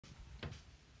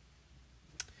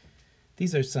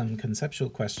These are some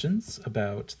conceptual questions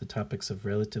about the topics of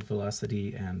relative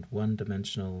velocity and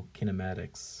one-dimensional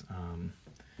kinematics,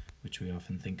 which we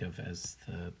often think of as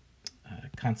the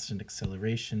constant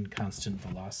acceleration, constant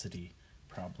velocity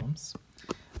problems.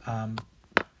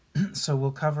 So we'll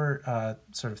cover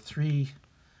sort of three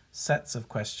sets of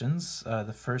questions.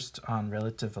 The first on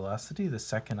relative velocity, the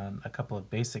second on a couple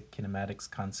of basic kinematics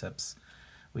concepts,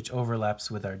 which overlaps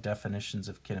with our definitions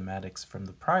of kinematics from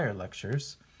the prior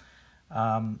lectures.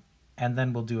 And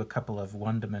then we'll do a couple of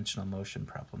one-dimensional motion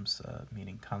problems,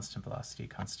 meaning constant velocity,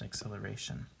 constant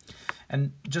acceleration.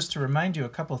 And just to remind you a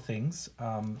couple things,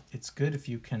 it's good if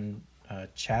you can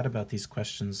chat about these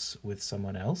questions with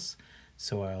someone else.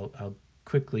 So I'll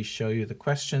quickly show you the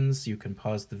questions. You can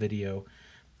pause the video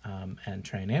and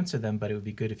try and answer them, but it would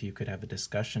be good if you could have a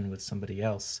discussion with somebody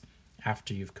else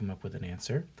after you've come up with an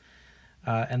answer.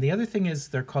 And the other thing is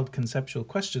they're called conceptual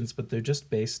questions, but they're just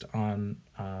based on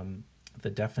the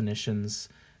definitions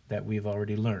that we've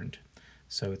already learned.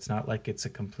 So it's not like it's a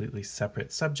completely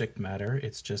separate subject matter,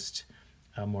 it's just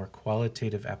a more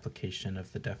qualitative application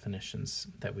of the definitions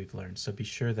that we've learned. So be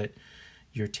sure that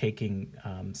you're taking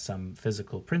some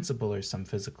physical principle or some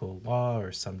physical law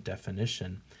or some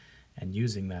definition and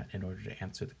using that in order to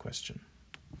answer the question.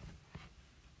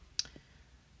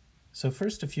 So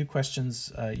first, a few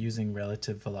questions using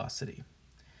relative velocity.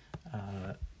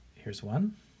 Here's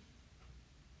one.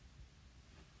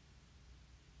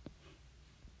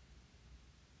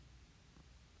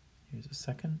 Here's a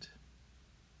second.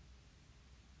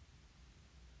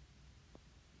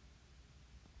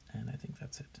 And I think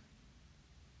that's it.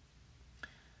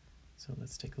 So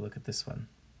let's take a look at this one.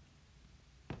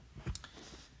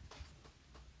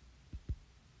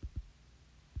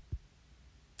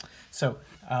 So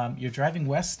you're driving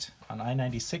west on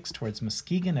I-96 towards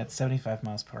Muskegon at 75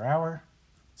 miles per hour.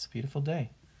 It's a beautiful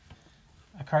day.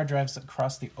 A car drives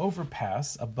across the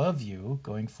overpass above you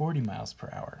going 40 miles per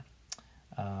hour.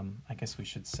 I guess we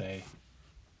should say,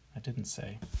 I didn't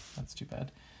say, that's too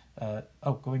bad.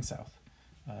 Going south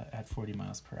at 40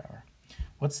 miles per hour.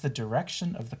 What's the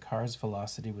direction of the car's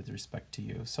velocity with respect to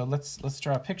you? So let's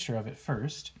draw a picture of it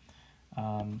first.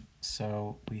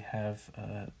 So we have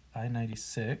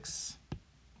I-96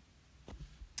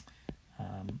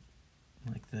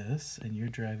 like this, and you're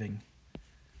driving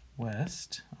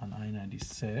west on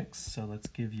I-96. So let's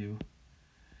give you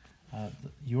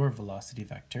your velocity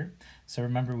vector. So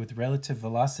remember, with relative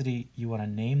velocity, you want to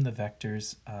name the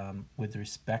vectors with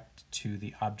respect to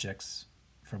the objects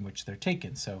from which they're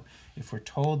taken. So if we're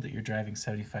told that you're driving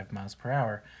 75 miles per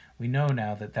hour, we know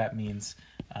now that that means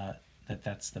that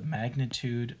that's the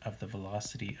magnitude of the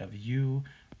velocity of u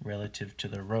relative to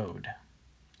the road.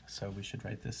 So we should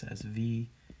write this as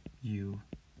VU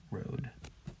road,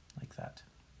 like that.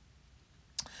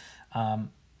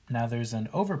 Now there's an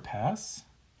overpass.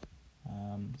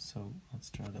 So let's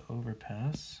draw the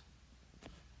overpass.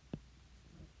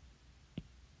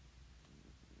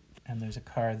 And there's a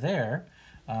car there,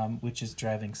 which is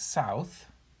driving south.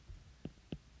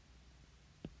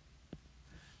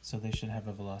 So they should have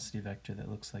a velocity vector that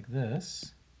looks like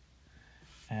this.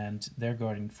 And they're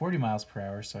going 40 miles per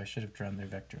hour, so I should have drawn their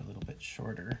vector a little bit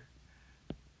shorter.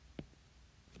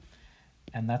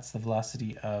 And that's the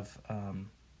velocity of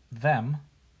them.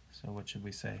 So what should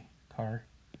we say? Car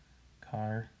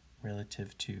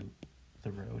relative to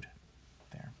the road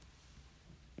there.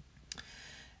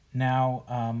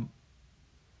 Now,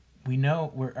 we know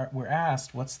we're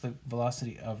asked what's the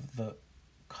velocity of the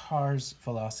car's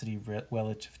velocity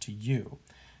relative to you.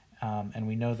 And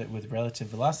we know that with relative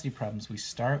velocity problems, we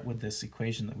start with this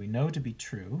equation that we know to be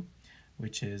true,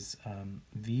 which is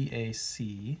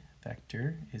VAC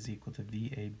vector is equal to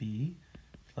VAB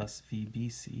plus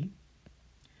VBC.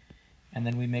 And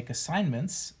then we make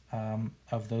assignments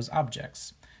of those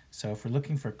objects. So if we're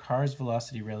looking for car's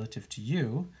velocity relative to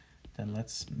u, then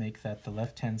let's make that the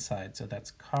left-hand side. So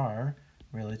that's car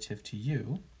relative to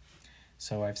u.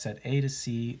 So I've set A to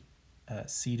C,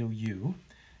 C to u,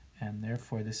 and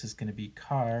therefore this is going to be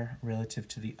car relative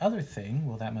to the other thing,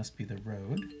 well that must be the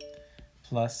road,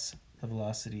 plus the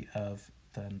velocity of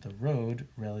then the road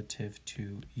relative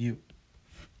to u,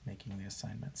 making the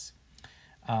assignments.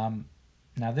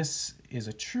 Now this is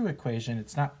a true equation.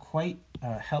 It's not quite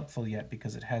helpful yet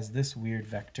because it has this weird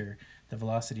vector, the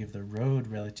velocity of the road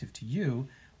relative to u,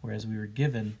 whereas we were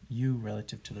given u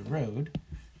relative to the road.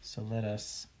 So let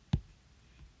us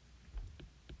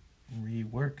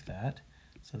rework that.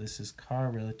 So this is car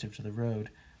relative to the road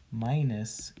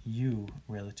minus u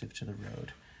relative to the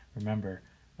road. Remember,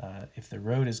 if the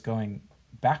road is going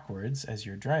backwards as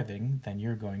you're driving, then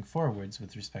you're going forwards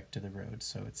with respect to the road.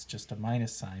 So it's just a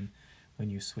minus sign when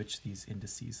you switch these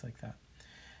indices like that.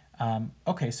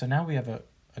 Okay, so now we have a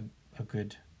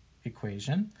good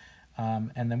equation,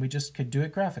 and then we just could do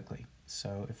it graphically.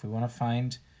 So if we want to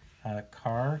find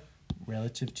car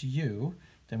relative to u,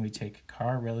 then we take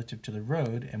car relative to the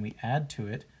road and we add to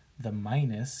it the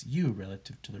minus u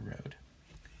relative to the road.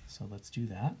 So let's do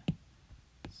that.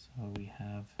 So we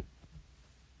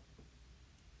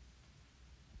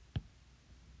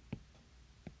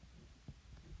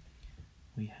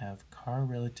have car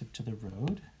relative to the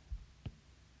road,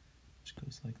 which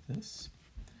goes like this.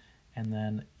 And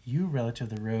then u relative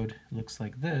to the road looks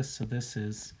like this, so this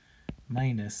is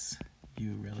minus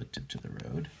u relative to the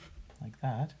road, like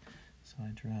that. So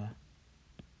I draw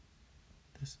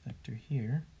this vector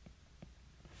here.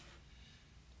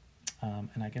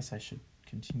 And I guess I should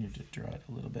continue to draw it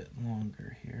a little bit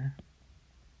longer here.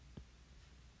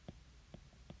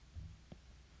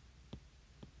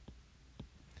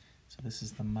 So this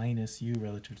is the minus u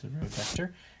relative to the road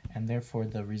vector, and therefore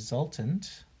the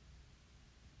resultant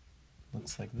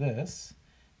looks like this,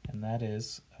 and that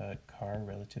is car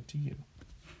relative to u.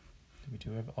 Did we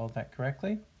do all that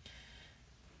correctly?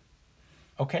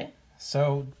 Okay,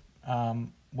 so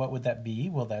what would that be?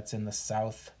 Well, that's in the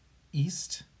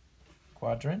southeast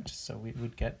quadrant, so we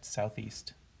would get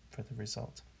southeast for the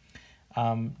result.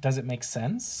 Does it make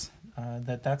sense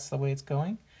that that's the way it's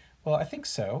going? Well, I think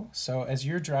so. So as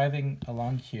you're driving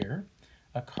along here,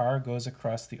 a car goes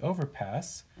across the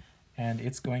overpass, and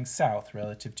it's going south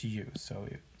relative to you.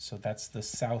 So that's the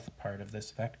south part of this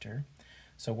vector.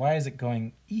 So why is it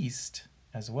going east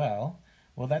as well?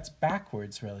 Well, that's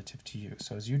backwards relative to you.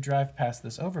 So as you drive past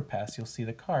this overpass, you'll see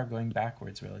the car going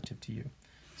backwards relative to you.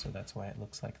 So that's why it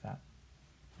looks like that.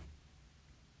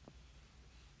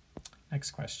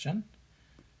 Next question.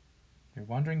 You're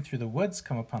wandering through the woods,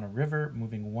 come upon a river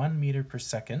moving 1 meter per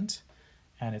second,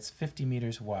 and it's 50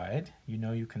 meters wide. You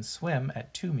know you can swim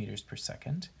at 2 meters per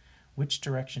second. Which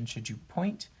direction should you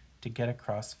point to get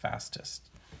across fastest?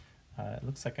 It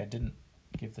looks like I didn't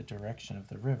give the direction of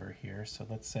the river here, so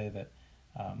let's say that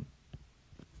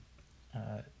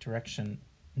direction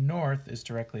north is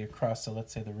directly across, so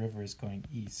let's say the river is going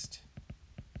east.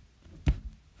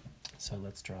 So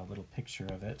let's draw a little picture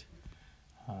of it.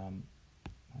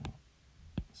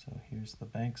 So here's the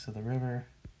banks of the river,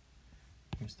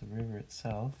 here's the river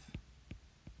itself.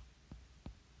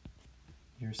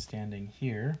 You're standing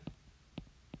here,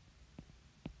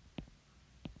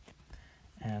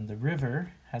 and the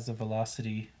river has a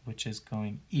velocity which is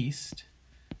going east,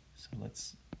 so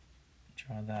let's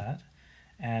draw that.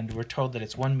 And we're told that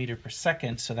it's 1 meter per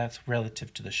second, so that's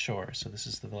relative to the shore. So this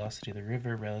is the velocity of the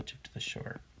river relative to the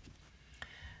shore.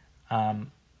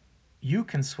 You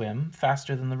can swim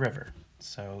faster than the river.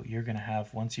 So you're going to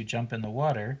have, once you jump in the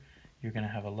water, you're going to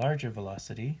have a larger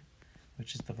velocity,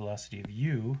 which is the velocity of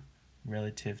u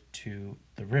relative to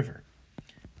the river.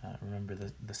 Remember,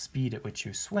 the speed at which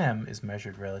you swim is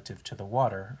measured relative to the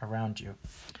water around you.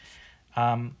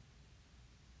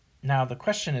 Now the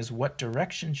question is, what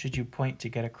direction should you point to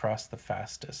get across the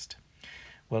fastest?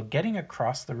 Well, getting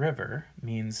across the river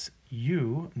means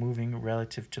u moving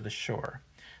relative to the shore.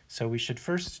 So we should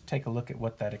first take a look at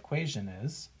what that equation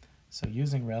is. So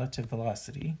using relative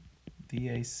velocity,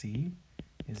 VAC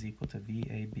is equal to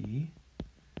VAB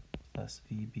plus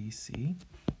VBC.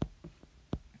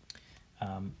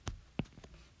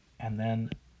 And then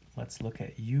let's look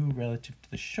at u relative to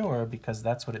the shore, because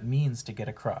that's what it means to get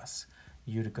across,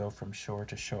 u to go from shore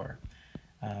to shore.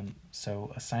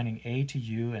 So assigning a to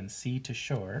u and c to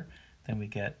shore, then we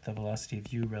get the velocity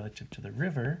of u relative to the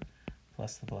river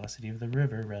plus the velocity of the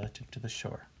river relative to the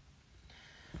shore.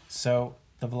 So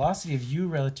the velocity of u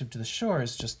relative to the shore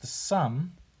is just the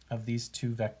sum of these two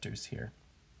vectors here.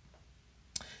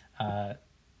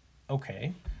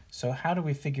 Okay, so how do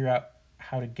we figure out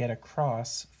how to get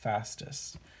across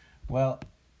fastest? Well,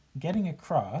 getting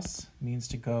across means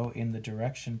to go in the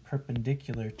direction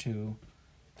perpendicular to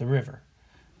the river.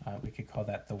 We could call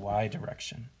that the y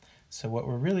direction. So what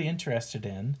we're really interested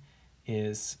in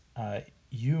is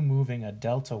u moving a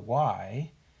delta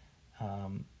y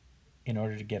in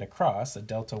order to get across, a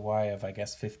delta y of, I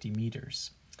guess, 50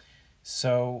 meters.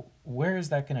 So where is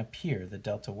that going to appear, the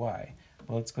delta y?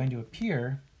 Well, it's going to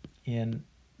appear in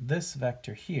this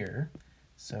vector here.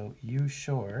 So u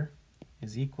shore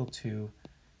is equal to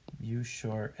u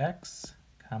shore x,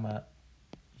 comma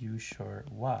u shore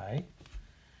y.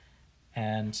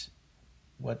 And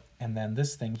then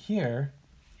this thing here,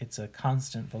 it's a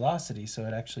constant velocity, so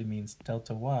it actually means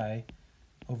delta y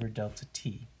over delta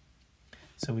t.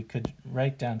 So we could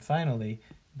write down finally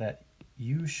that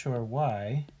u shore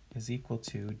y is equal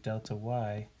to delta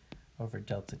y over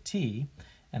delta t.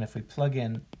 And if we plug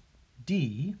in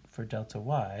d for delta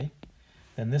y,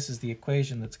 then this is the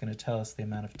equation that's going to tell us the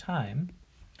amount of time,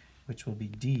 which will be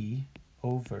d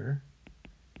over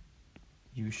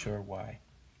u sure y.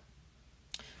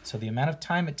 So the amount of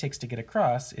time it takes to get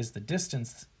across is the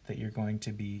distance that you're going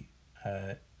to be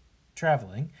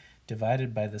traveling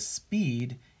divided by the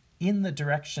speed in the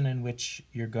direction in which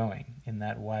you're going, in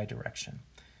that y direction.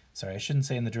 Sorry, I shouldn't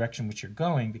say in the direction in which you're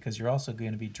going, because you're also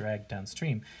going to be dragged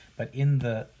downstream, but in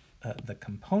the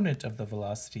component of the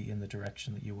velocity in the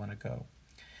direction that you want to go.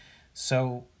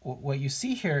 So what you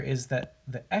see here is that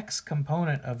the x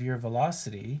component of your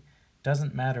velocity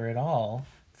doesn't matter at all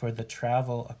for the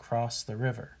travel across the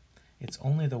river. It's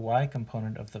only the y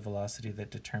component of the velocity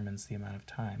that determines the amount of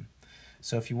time.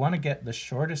 So if you want to get the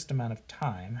shortest amount of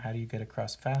time, how do you get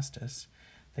across fastest?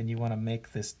 Then you want to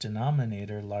make this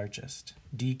denominator largest.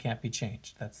 D can't be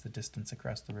changed. That's the distance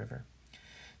across the river.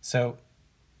 So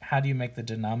how do you make the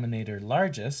denominator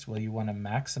largest? Well, you want to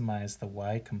maximize the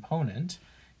y component.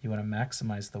 You want to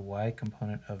maximize the y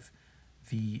component of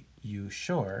VU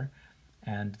sure.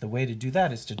 And the way to do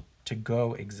that is to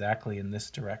go exactly in this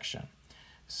direction.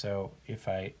 So if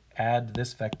I add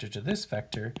this vector to this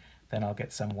vector, then I'll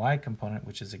get some y component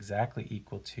which is exactly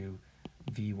equal to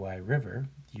Vy river,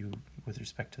 u with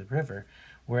respect to the river.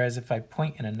 Whereas if I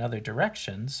point in another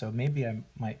direction, so maybe I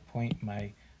might point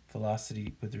my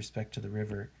velocity with respect to the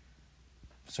river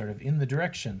sort of in the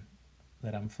direction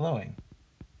that I'm flowing.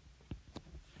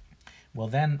 Well,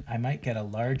 then I might get a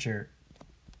larger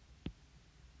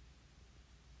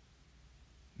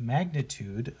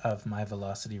magnitude of my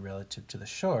velocity relative to the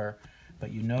shore,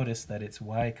 but you notice that its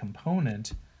y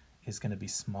component is going to be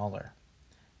smaller.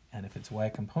 And if its y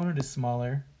component is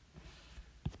smaller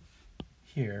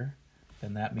here,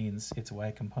 then that means its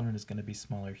y component is going to be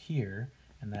smaller here,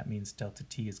 and that means delta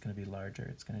t is going to be larger.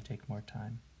 It's going to take more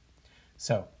time.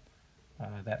 So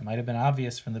that might have been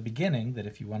obvious from the beginning that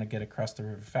if you want to get across the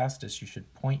river fastest, you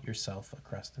should point yourself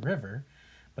across the river,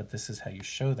 but this is how you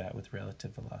show that with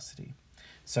relative velocity.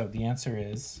 So the answer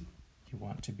is you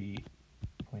want to be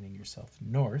pointing yourself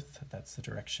north. That's the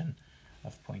direction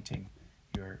of pointing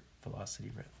your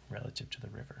velocity relative to the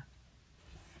river.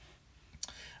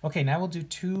 Okay, now we'll do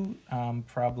two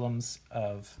problems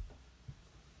of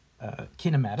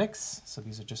kinematics. So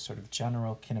these are just sort of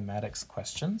general kinematics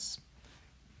questions.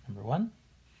 Number one.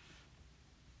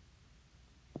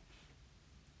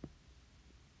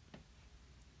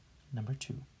 Number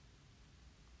two.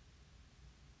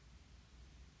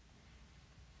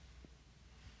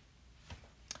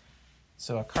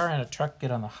 So a car and a truck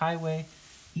get on the highway.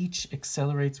 Each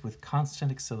accelerates with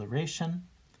constant acceleration.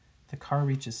 The car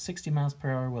reaches 60 miles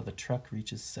per hour while the truck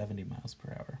reaches 70 miles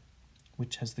per hour.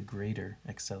 Which has the greater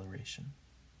acceleration?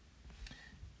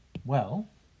 Well,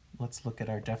 let's look at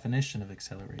our definition of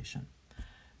acceleration.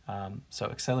 So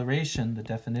acceleration, the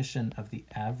definition of the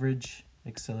average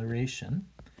acceleration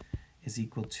is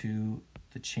equal to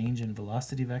the change in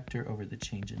velocity vector over the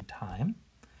change in time,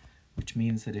 which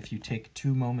means that if you take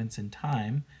 2 moments in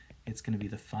time, it's going to be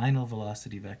the final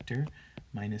velocity vector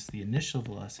minus the initial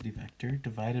velocity vector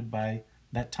divided by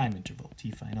that time interval,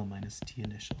 t final minus t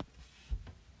initial.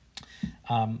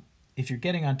 If you're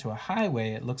getting onto a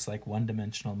highway, it looks like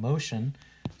one-dimensional motion,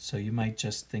 so you might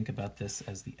just think about this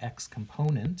as the x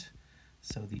component.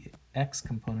 So the x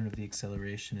component of the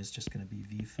acceleration is just going to be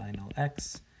v final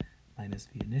x minus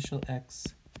v initial x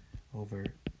over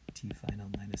t final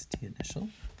minus t initial.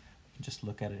 Just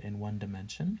look at it in one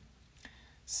dimension.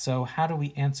 So how do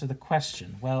we answer the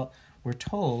question? Well, we're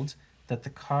told that the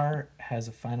car has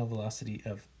a final velocity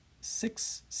of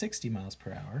 60 miles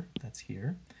per hour, that's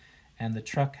here, and the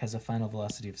truck has a final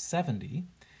velocity of 70,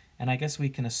 and I guess we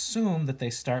can assume that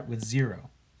they start with 0.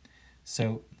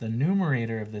 So the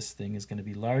numerator of this thing is going to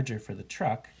be larger for the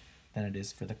truck than it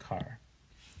is for the car.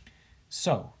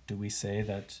 So do we say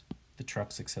that the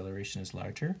truck's acceleration is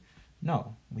larger?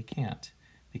 No, we can't,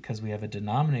 because we have a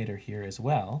denominator here as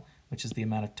well, which is the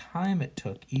amount of time it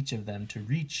took each of them to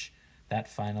reach that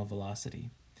final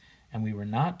velocity. And we were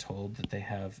not told that they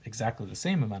have exactly the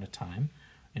same amount of time.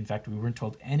 In fact, we weren't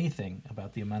told anything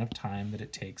about the amount of time that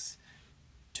it takes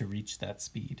to reach that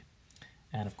speed.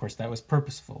 And of course, that was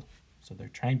purposeful. So they're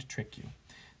trying to trick you.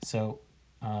 So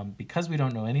because we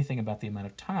don't know anything about the amount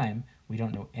of time, we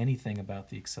don't know anything about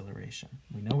the acceleration.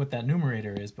 We know what that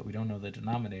numerator is, but we don't know the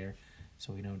denominator,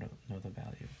 so we don't know the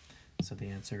value. So the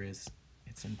answer is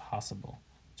it's impossible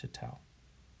to tell.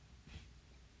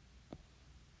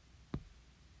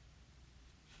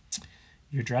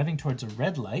 You're driving towards a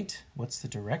red light. What's the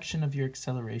direction of your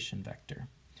acceleration vector?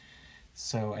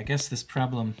 So I guess this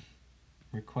problem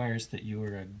requires that you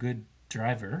are a good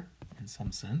driver, and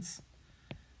some sense.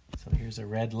 So here's a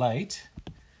red light.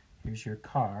 Here's your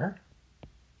car.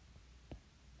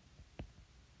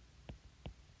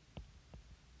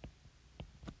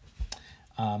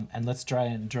 And let's try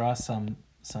and draw some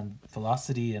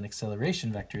velocity and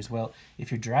acceleration vectors. Well, if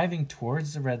you're driving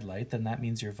towards the red light, then that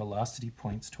means your velocity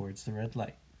points towards the red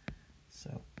light.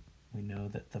 So we know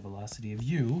that the velocity of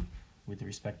u with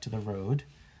respect to the road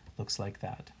looks like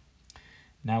that.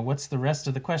 Now, what's the rest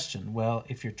of the question? Well,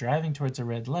 if you're driving towards a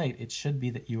red light, it should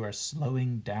be that you are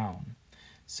slowing down.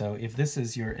 So if this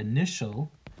is your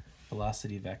initial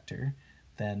velocity vector,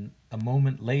 then a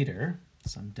moment later,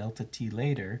 some delta t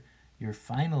later, your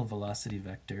final velocity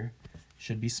vector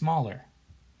should be smaller,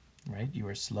 right? You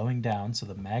are slowing down, so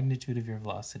the magnitude of your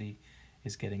velocity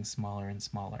is getting smaller and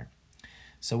smaller.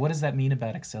 So what does that mean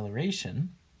about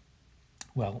acceleration?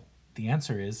 Well, the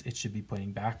answer is it should be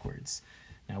pointing backwards.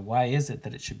 Now, why is it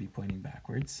that it should be pointing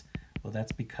backwards? Well,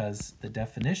 that's because the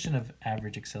definition of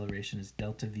average acceleration is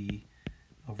delta v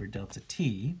over delta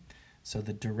t. So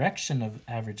the direction of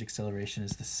average acceleration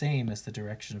is the same as the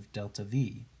direction of delta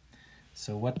v.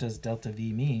 So what does delta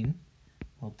v mean?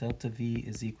 Well, delta v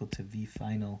is equal to v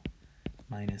final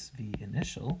minus v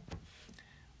initial,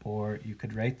 or you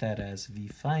could write that as v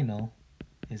final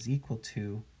is equal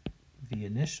to v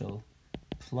initial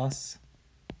plus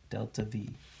delta v.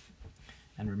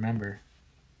 And remember,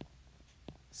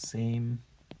 same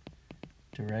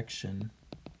direction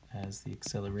as the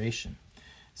acceleration.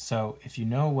 So if you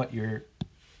know what your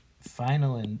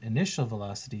final and initial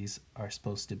velocities are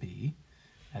supposed to be,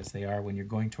 as they are when you're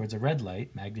going towards a red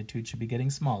light, magnitude should be getting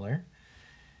smaller,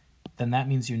 then that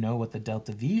means you know what the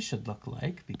delta v should look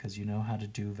like because you know how to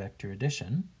do vector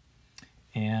addition.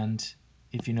 And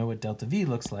if you know what delta v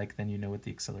looks like, then you know what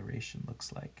the acceleration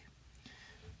looks like.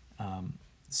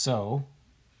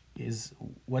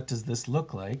 What does this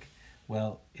look like?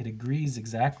 Well, it agrees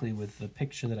exactly with the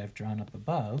picture that I've drawn up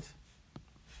above,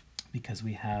 because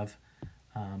we have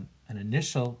an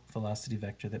initial velocity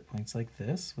vector that points like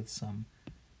this with some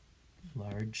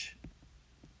large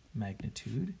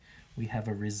magnitude. We have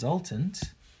a resultant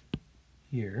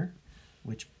here,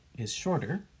 which is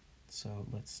shorter. So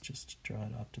let's just draw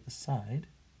it off to the side.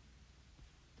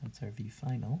 That's our v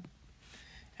final.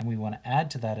 And we want to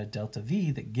add to that a delta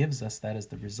v that gives us that as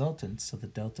the resultant, so the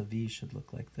delta v should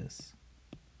look like this.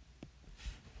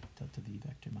 Delta v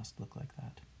vector must look like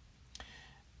that.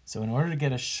 So in order to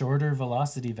get a shorter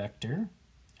velocity vector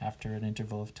after an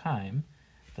interval of time,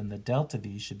 then the delta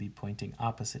v should be pointing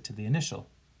opposite to the initial.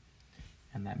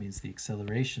 And that means the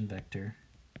acceleration vector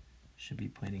should be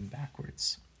pointing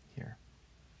backwards here.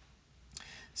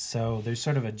 So there's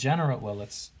sort of a general, well,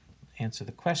 let's answer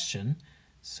the question.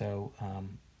 So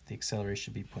the acceleration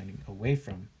should be pointing away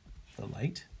from the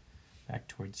light, back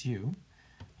towards you.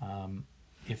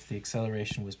 If the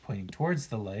acceleration was pointing towards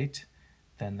the light,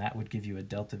 then that would give you a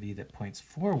delta v that points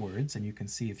forwards, and you can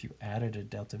see if you added a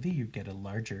delta v, you'd get a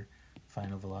larger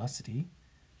final velocity.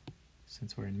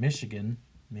 Since we're in Michigan,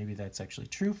 maybe that's actually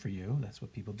true for you. That's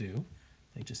what people do.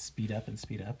 They just speed up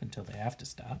until they have to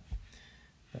stop.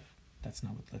 But that's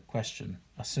not what the question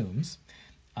assumes.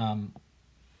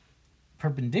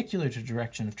 Perpendicular to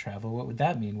direction of travel, what would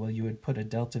that mean? Well, you would put a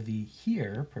delta v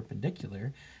here,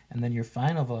 perpendicular, and then your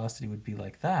final velocity would be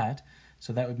like that.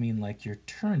 So that would mean like you're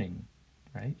turning,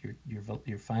 right?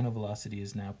 Your final velocity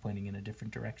is now pointing in a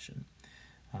different direction.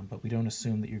 But we don't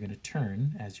assume that you're going to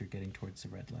turn as you're getting towards the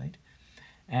red light.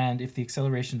 And if the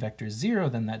acceleration vector is 0,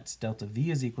 then that's delta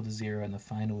v is equal to 0, and the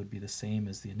final would be the same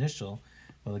as the initial.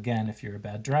 Well, again, if you're a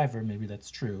bad driver, maybe that's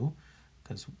true,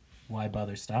 because why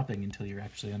bother stopping until you're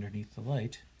actually underneath the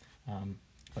light?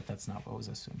 But that's not what was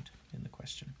assumed in the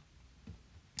question.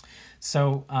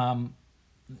 So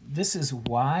this is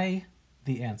why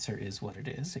the answer is what it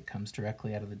is. It comes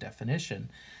directly out of the definition.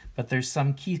 But there's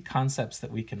some key concepts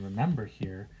that we can remember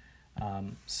here.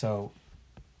 So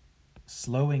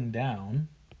slowing down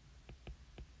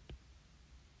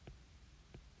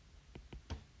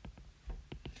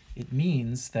it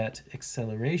means that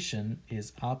acceleration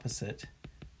is opposite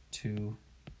to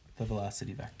the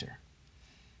velocity vector.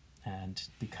 And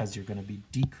because you're going to be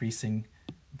decreasing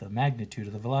the magnitude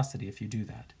of the velocity if you do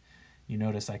that. You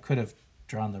notice I could have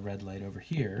drawn the red light over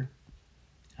here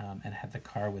and had the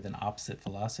car with an opposite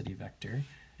velocity vector,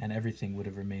 and everything would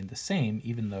have remained the same,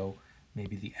 even though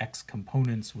maybe the x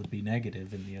components would be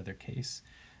negative in the other case.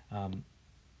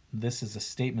 This is a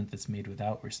statement that's made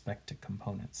without respect to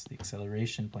components. The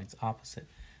acceleration points opposite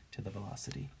to the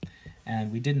velocity.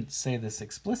 And we didn't say this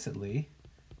explicitly,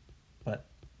 but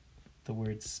the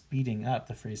word speeding up,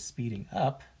 the phrase speeding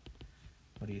up,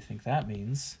 what do you think that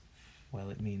means? Well,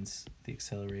 it means the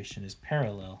acceleration is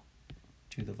parallel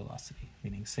to the velocity,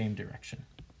 meaning same direction.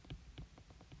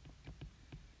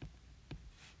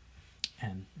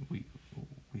 And we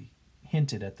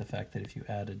hinted at the fact that if you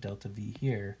add a delta v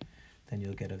here, then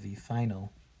you'll get a v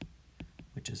final,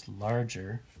 which is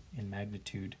larger in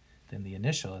magnitude than the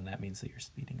initial, and that means that you're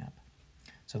speeding up.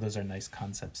 So those are nice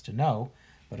concepts to know,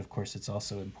 but of course it's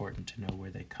also important to know where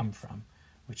they come from,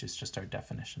 which is just our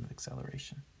definition of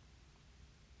acceleration.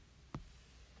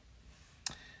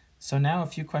 So now a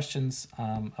few questions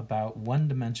about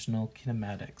one-dimensional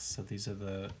kinematics. So these are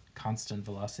the constant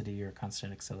velocity or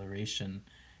constant acceleration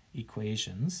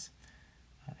equations.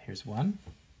 Here's one.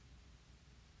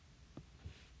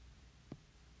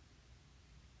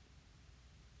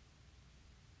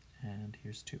 And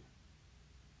here's two.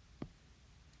 I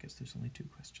guess there's only two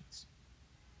questions.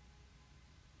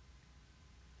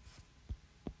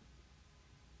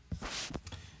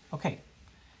 Okay.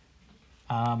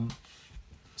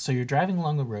 So you're driving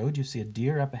along the road, you see a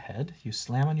deer up ahead, you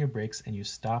slam on your brakes and you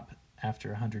stop after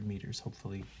 100 meters.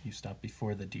 Hopefully you stop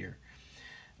before the deer.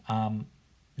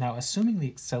 Now, assuming the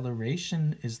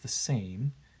acceleration is the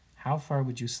same, how far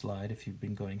would you slide if you'd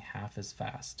been going half as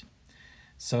fast?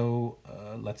 So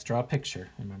let's draw a picture.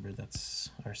 Remember, that's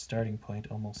our starting point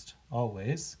almost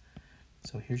always.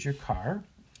 So here's your car,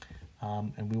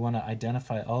 and we want to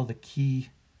identify all the key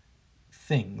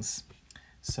things.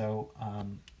 So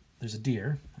there's a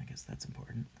deer. I guess that's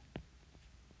important.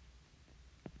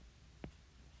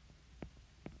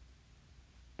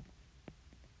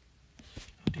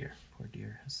 Oh dear, poor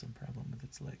deer has some problem with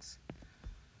its legs.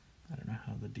 I don't know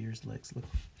how the deer's legs look.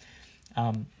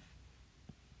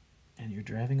 And you're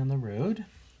driving on the road,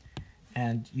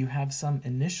 and you have some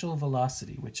initial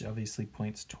velocity, which obviously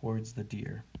points towards the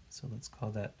deer. So let's call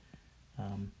that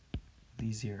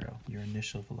v0, your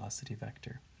initial velocity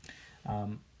vector.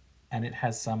 And it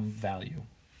has some value.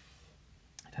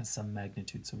 It has some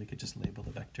magnitude, so we could just label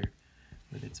the vector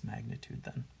with its magnitude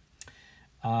then.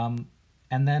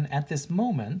 And then at this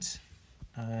moment,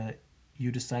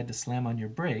 you decide to slam on your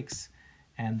brakes,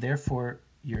 and therefore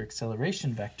your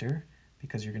acceleration vector,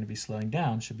 because you're going to be slowing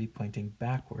down, should be pointing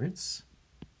backwards.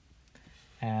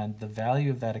 And the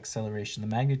value of that acceleration, the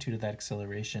magnitude of that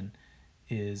acceleration,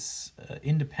 is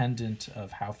independent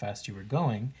of how fast you were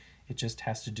going. It just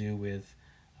has to do with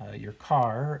your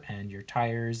car and your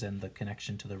tires and the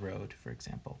connection to the road, for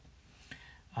example.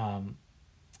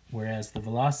 Whereas the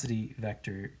velocity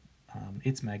vector,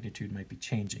 its magnitude might be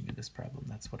changing in this problem.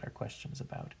 That's what our question is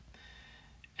about.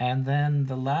 And then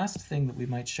the last thing that we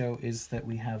might show is that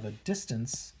we have a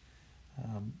distance,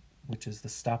 which is the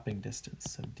stopping distance,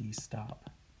 so d stop.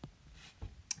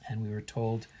 And we were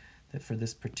told that for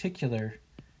this particular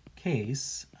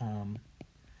case,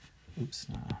 oops,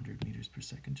 not 100 meters per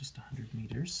second, just 100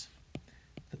 meters,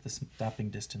 that the stopping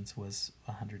distance was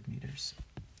 100 meters.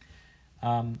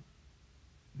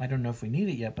 I don't know if we need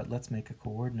it yet, but let's make a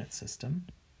coordinate system.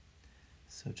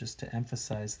 So just to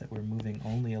emphasize that we're moving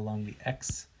only along the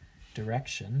x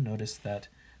direction, notice that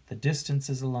the distance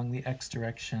is along the x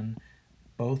direction.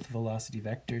 Both velocity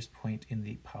vectors point in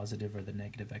the positive or the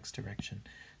negative x direction.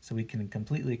 So we can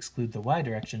completely exclude the y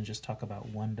direction, just talk about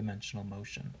one-dimensional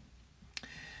motion.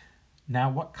 Now,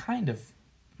 what kind of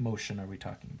motion are we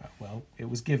talking about? Well, it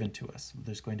was given to us.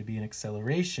 There's going to be an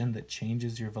acceleration that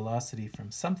changes your velocity from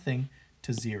something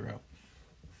to 0.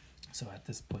 So at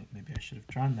this point, maybe I should have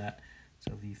drawn that.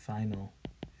 So v final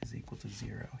is equal to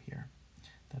 0 here.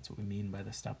 That's what we mean by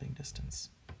the stopping distance.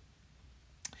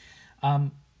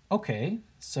 Okay,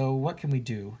 so what can we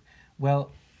do?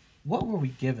 Well, what were we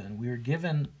given? We were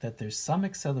given that there's some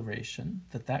acceleration,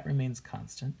 that remains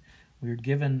constant. We were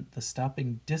given the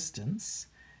stopping distance,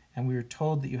 and we were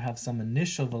told that you have some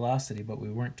initial velocity, but we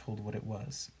weren't told what it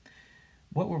was.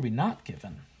 What were we not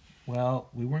given? Well,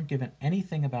 we weren't given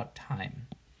anything about time,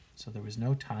 so there was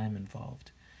no time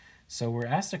involved. So we're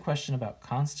asked a question about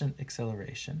constant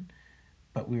acceleration,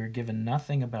 but we were given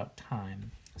nothing about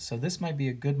time. So this might be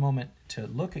a good moment to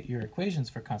look at your equations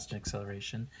for constant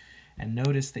acceleration and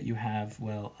notice that you have,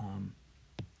 well,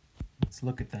 let's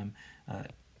look at them.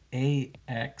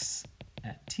 Ax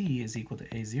at t is equal to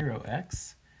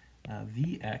a0x.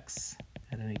 Vx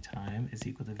at any time is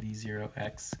equal to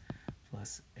v0x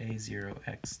plus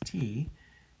a0xt.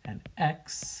 And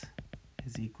x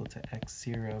is equal to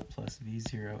x0 plus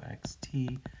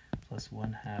v0xt plus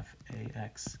 1/2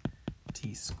 axt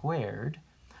squared.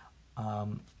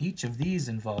 Each of these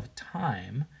involve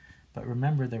time, but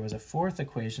remember there was a fourth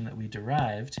equation that we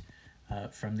derived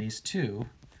from these two,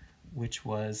 which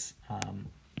was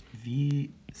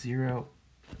vx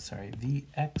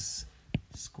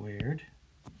squared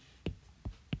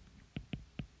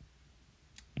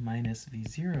minus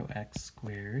v0x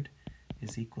squared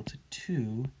is equal to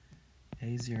 2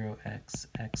 a0x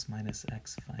x minus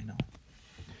x final.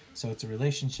 So it's a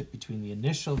relationship between the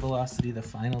initial velocity, the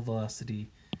final velocity,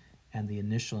 and the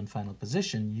initial and final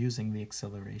position using the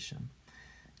acceleration.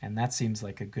 And that seems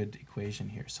like a good equation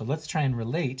here. So let's try and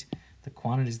relate the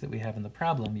quantities that we have in the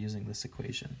problem using this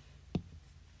equation.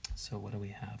 So what do we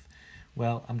have?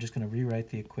 Well, I'm just going to rewrite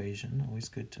the equation. Always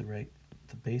good to write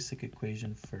the basic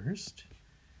equation first.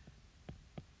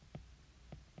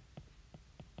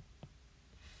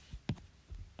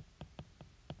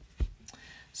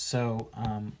 So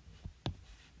and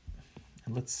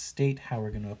let's state how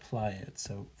we're going to apply it.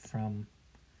 So from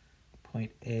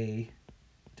point A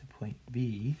to point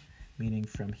B, meaning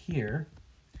from here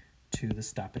to the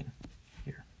stopping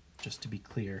here, just to be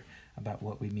clear about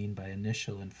what we mean by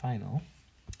initial and final.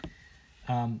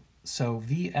 So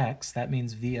Vx, that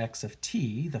means Vx of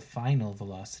t, the final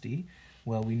velocity.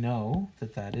 Well, we know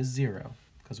that that is 0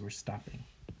 because we're stopping.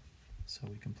 So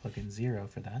we can plug in 0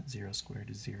 for that. 0 squared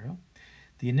is 0.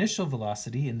 The initial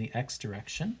velocity in the x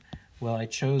direction, well, I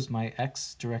chose my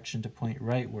x direction to point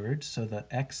rightward, so the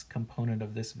x component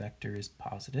of this vector is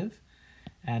positive,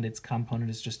 and its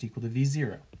component is just equal to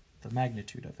v0, the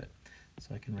magnitude of it.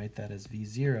 So I can write that as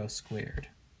v0 squared.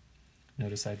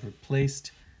 Notice I've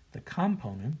replaced the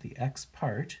component, the x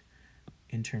part,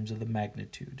 in terms of the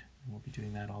magnitude. And we'll be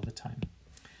doing that all the time.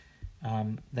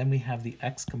 Then we have the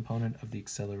x component of the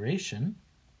acceleration.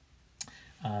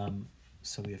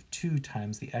 So we have 2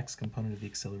 times the x component of the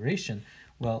acceleration.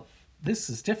 Well, this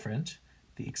is different.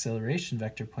 The acceleration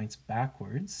vector points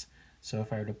backwards. So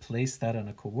if I were to place that on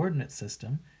a coordinate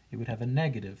system, it would have a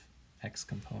negative x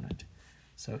component.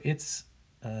 So its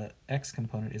x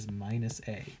component is minus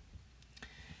a.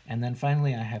 And then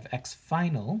finally I have x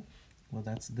final. Well,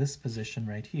 that's this position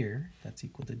right here. That's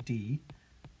equal to d,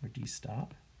 or d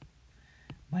stop,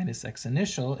 minus x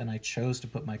initial, and I chose to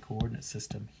put my coordinate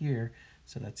system here,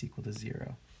 so that's equal to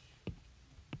 0.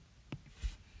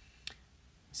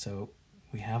 So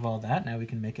we have all that. Now we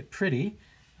can make it pretty.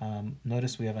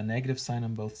 Notice we have a negative sign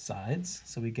on both sides,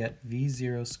 so we get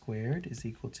v0 squared is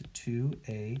equal to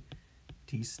 2a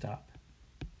d stop.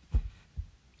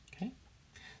 Okay,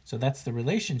 so that's the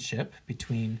relationship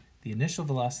between the initial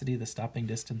velocity, the stopping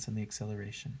distance, and the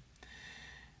acceleration.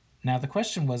 Now the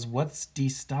question was, what's d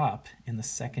stop in the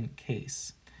second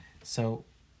case? So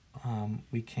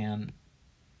we can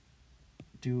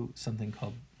do something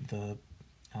called the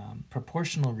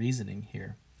proportional reasoning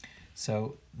here.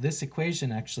 So this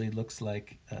equation actually looks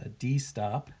like d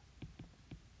stop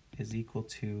is equal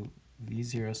to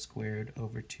v0 squared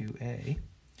over 2a.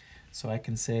 So I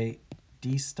can say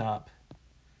d stop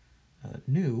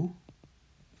new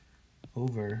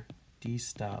over d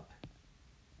stop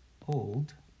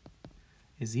old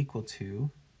is equal to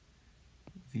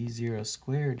v0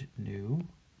 squared new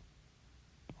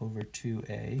over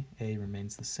 2a, a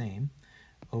remains the same,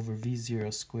 over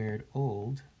v0 squared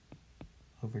old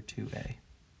over 2a.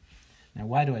 Now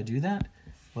why do I do that?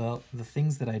 Well, the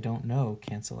things that I don't know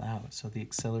cancel out. So the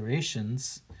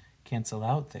accelerations cancel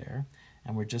out there,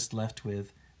 and we're just left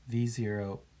with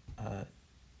v0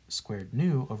 squared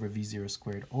new over v0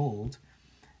 squared old,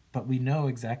 but we know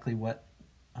exactly what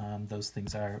those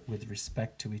things are with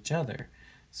respect to each other.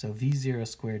 So v0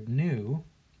 squared new,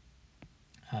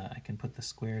 I can put the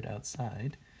squared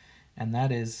outside, and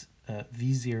that is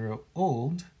v0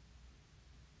 old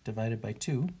divided by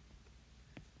 2,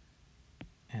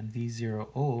 and v0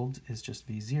 old is just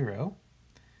v0.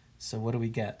 So what do we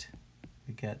get?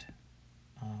 We get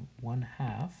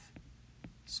 1/2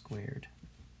 squared.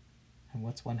 And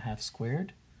what's 1/2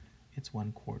 squared? It's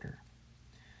 1/4.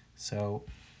 So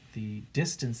the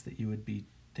distance that you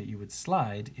would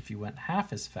slide if you went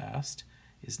half as fast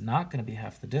is not going to be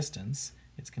half the distance.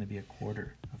 It's going to be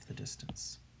 1/4 of the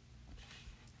distance,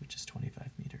 which is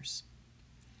 25 meters.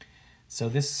 So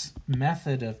this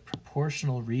method of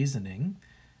proportional reasoning,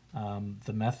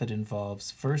 the method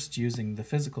involves first using the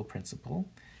physical principle,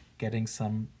 getting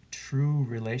some true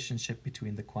relationship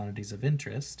between the quantities of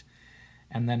interest,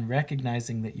 and then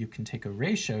recognizing that you can take a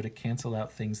ratio to cancel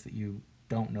out things that you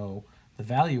don't know the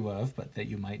value of, but that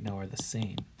you might know are the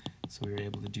same. So we were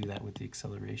able to do that with the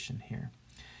acceleration here.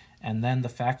 And then the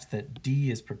fact that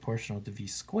d is proportional to v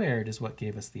squared is what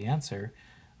gave us the answer.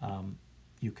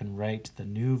 You can write the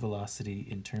new velocity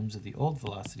in terms of the old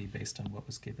velocity based on what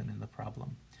was given in the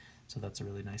problem. So that's a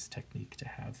really nice technique to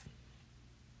have.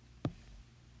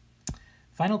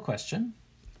 Final question.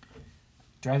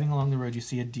 Driving along the road, you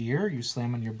see a deer, you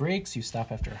slam on your brakes, you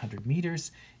stop after 100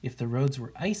 meters. If the roads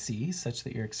were icy, such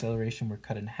that your acceleration were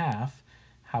cut in half,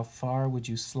 how far would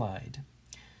you slide?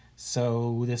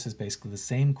 So this is basically the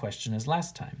same question as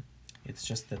last time. It's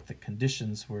just that the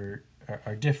conditions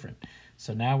are different.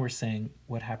 So now we're saying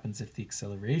what happens if the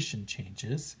acceleration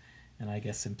changes, and I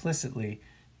guess implicitly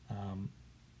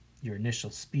your initial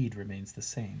speed remains the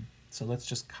same. So let's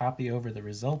just copy over the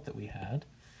result that we had,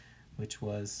 which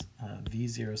was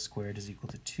v0 squared is equal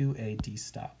to 2a d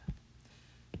stop.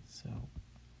 So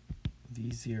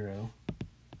v0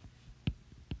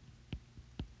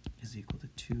 is equal to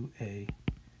 2a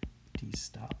d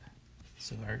stop.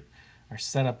 So our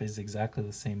setup is exactly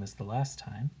the same as the last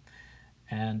time.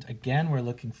 And again, we're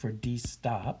looking for d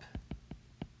stop.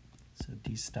 So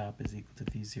d stop is equal to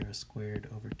v0 squared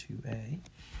over 2a.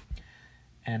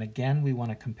 And again, we want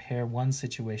to compare one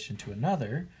situation to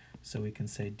another. So we can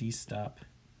say d stop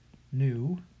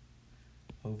new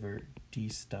over d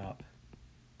stop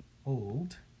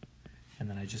old. And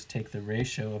then I just take the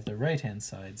ratio of the right-hand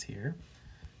sides here.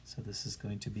 So this is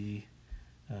going to be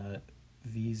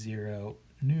v0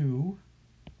 new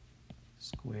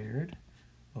squared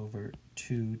over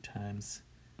 2 times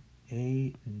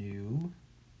a new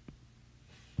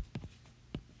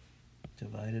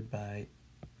divided by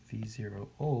v0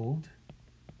 old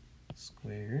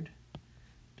squared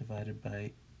divided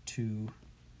by 2a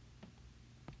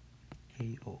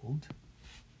old.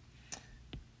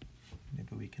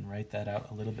 Maybe we can write that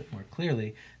out a little bit more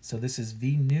clearly. So this is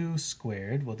v new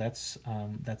squared. Well, that's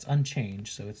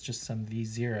unchanged, so it's just some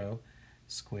v0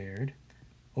 squared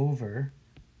over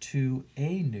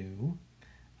 2a new.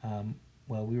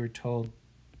 Well, we were told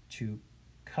to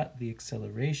cut the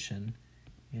acceleration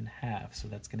in half, so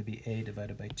that's going to be a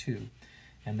divided by 2.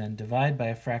 And then divide by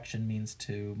a fraction means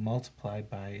to multiply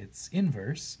by its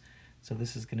inverse. So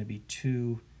this is going to be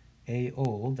 2a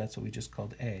old, that's what we just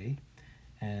called a,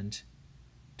 and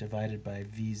divided by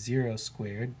v0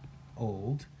 squared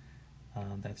old,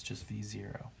 that's just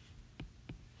v0.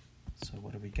 So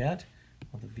what do we get?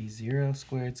 Well, the v0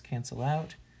 squareds cancel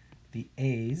out, the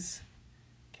a's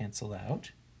cancel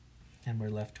out, and we're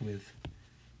left with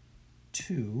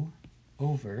 2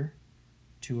 over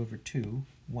 2,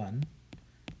 1,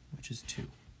 which is 2.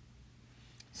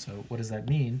 So what does that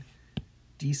mean?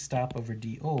 D stop over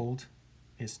D old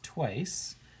is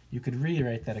twice. You could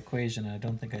rewrite that equation, and I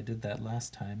don't think I did that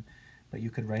last time, but you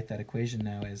could write that equation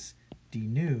now as D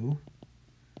new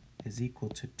is equal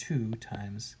to 2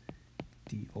 times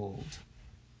D old.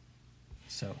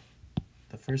 So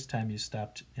the first time you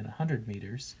stopped in 100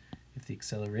 meters, if the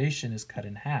acceleration is cut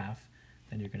in half,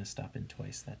 then you're going to stop in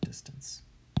twice that distance.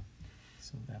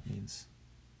 So that means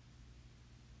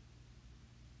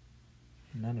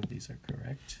none of these are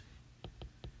correct.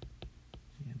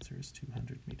 The answer is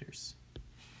 200 meters.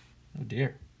 Oh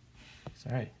dear.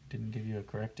 Sorry, didn't give you a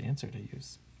correct answer to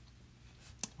use.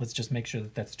 Let's just make sure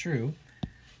that that's true.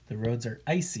 The roads are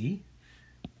icy.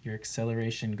 Your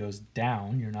acceleration goes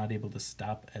down. You're not able to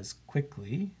stop as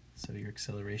quickly, so your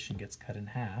acceleration gets cut in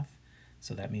half.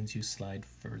 So that means you slide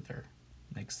further.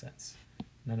 Makes sense.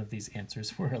 None of these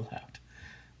answers were allowed.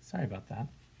 Sorry about that.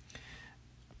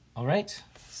 All right,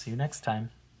 see you next time.